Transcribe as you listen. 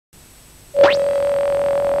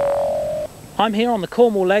I'm here on the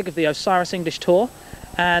Cornwall leg of the Osiris English tour,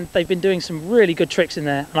 and they've been doing some really good tricks in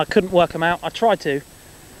there, and I couldn't work them out. I tried to,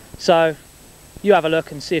 so you have a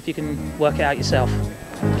look and see if you can work it out yourself.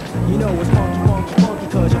 You know it's funky,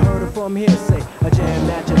 cause you heard it from hearsay. A jam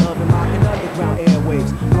that you love and mocking underground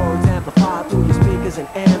airwaves. Words amplified through your speakers and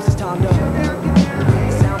amps. It's time to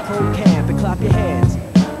sound pro camp and clap your hands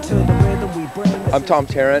to the rhythm we bring. I'm Tom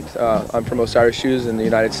Tarrant. I'm from Osiris Shoes in the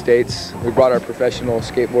United States. We brought our professional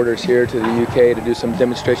skateboarders here to the UK to do some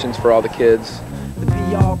demonstrations for all the kids.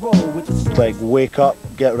 It's like wake up,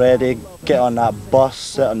 get ready, get on that bus,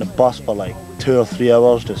 sit on the bus for like 2 or 3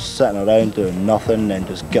 hours just sitting around doing nothing, and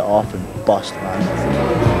just get off and bust, man.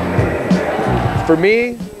 For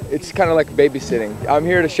me, it's kind of like babysitting. I'm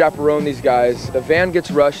here to chaperone these guys. The van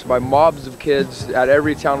gets rushed by mobs of kids at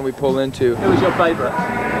every town we pull into. Who was your favourite?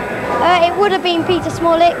 It would have been Peter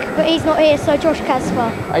Smolik, but he's not here, so Josh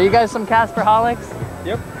Casper. Are you guys some Casperholics?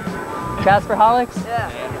 Yep. Casperholics? Yeah.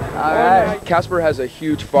 All right. Casper has a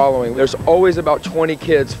huge following. There's always about 20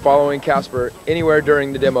 kids following Casper anywhere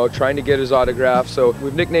during the demo, trying to get his autograph. So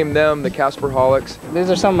we've nicknamed them the Casperholics. These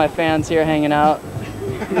are some of my fans here hanging out.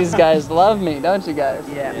 These guys love me, don't you guys?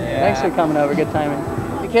 Yeah. Thanks for coming over, good timing.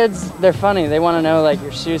 The kids, they're funny. They want to know like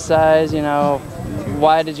your shoe size, you know,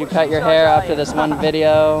 why did you cut your hair after this one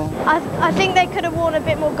video? I think they could have worn a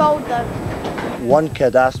bit more gold though. One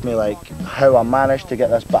kid asked me like how I managed to get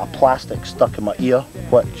this bit of plastic stuck in my ear,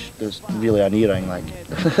 which is really an earring, like.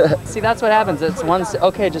 See, that's what happens. It's one,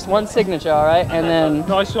 okay, just one signature, all right, and then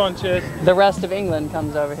Nice one, cheers. the rest of England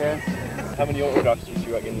comes over here. How many autographs do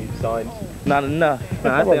you reckon you've signed? Not enough.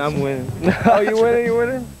 Nah, I think I'm winning. Oh, you winning? You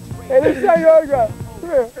winning? Hey, let's sign your autograph. Come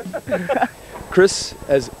here. Chris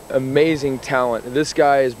has amazing talent. This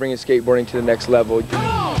guy is bringing skateboarding to the next level.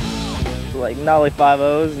 Like nollie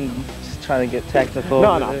 5-0s and just trying to get technical.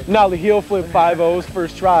 No. Nollie heel flip 5-0s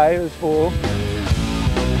first try. It was full.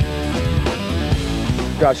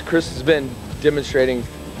 Gosh, Chris has been demonstrating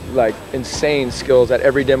like insane skills at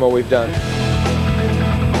every demo we've done.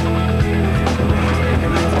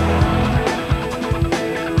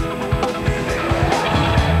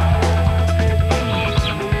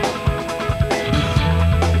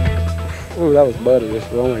 Ooh, that was butterous,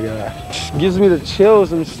 oh my God. Gives me the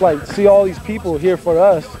chills and just like see all these people here for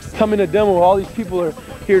us. Come in a demo, all these people are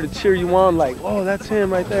here to cheer you on, like, oh, that's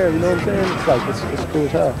him right there, you know what I'm saying? It's like, it's cool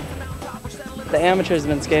as hell. The amateurs have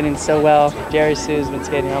been skating so well. Jerry Sue's been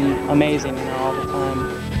skating amazing, you know, all the time.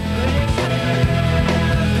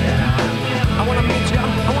 I wanna meet ya,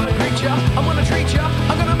 I wanna greet ya, I wanna treat ya,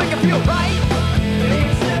 I'm gonna make it feel right.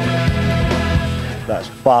 That's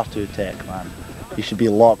far too tech, man. You should be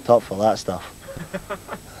locked up for that stuff.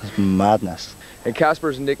 It's madness. And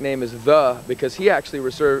Casper's nickname is The because he actually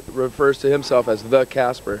refers to himself as The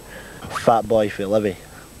Casper. Fat boy for Livy.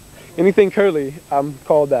 Anything curly, I'm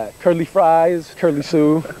called that. Curly fries, curly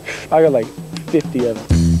Sue. I got like 50 of them.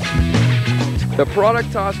 The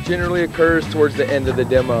product toss generally occurs towards the end of the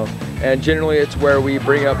demo, and generally it's where we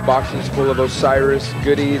bring up boxes full of Osiris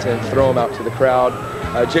goodies and throw them out to the crowd.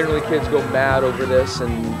 Generally kids go mad over this,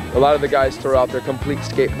 and a lot of the guys throw out their complete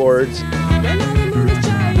skateboards.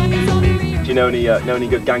 Do you know any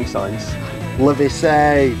good gang signs? Livy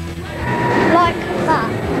say. Like that.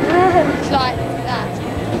 Like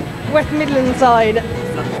that. West Midlands side.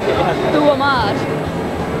 Who am I?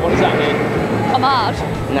 What does that mean? I'm hard.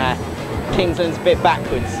 Nah, Kingsland's a bit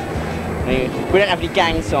backwards. I mean, we don't have any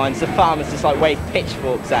gang signs. The farmers just like wave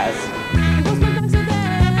pitchforks at us.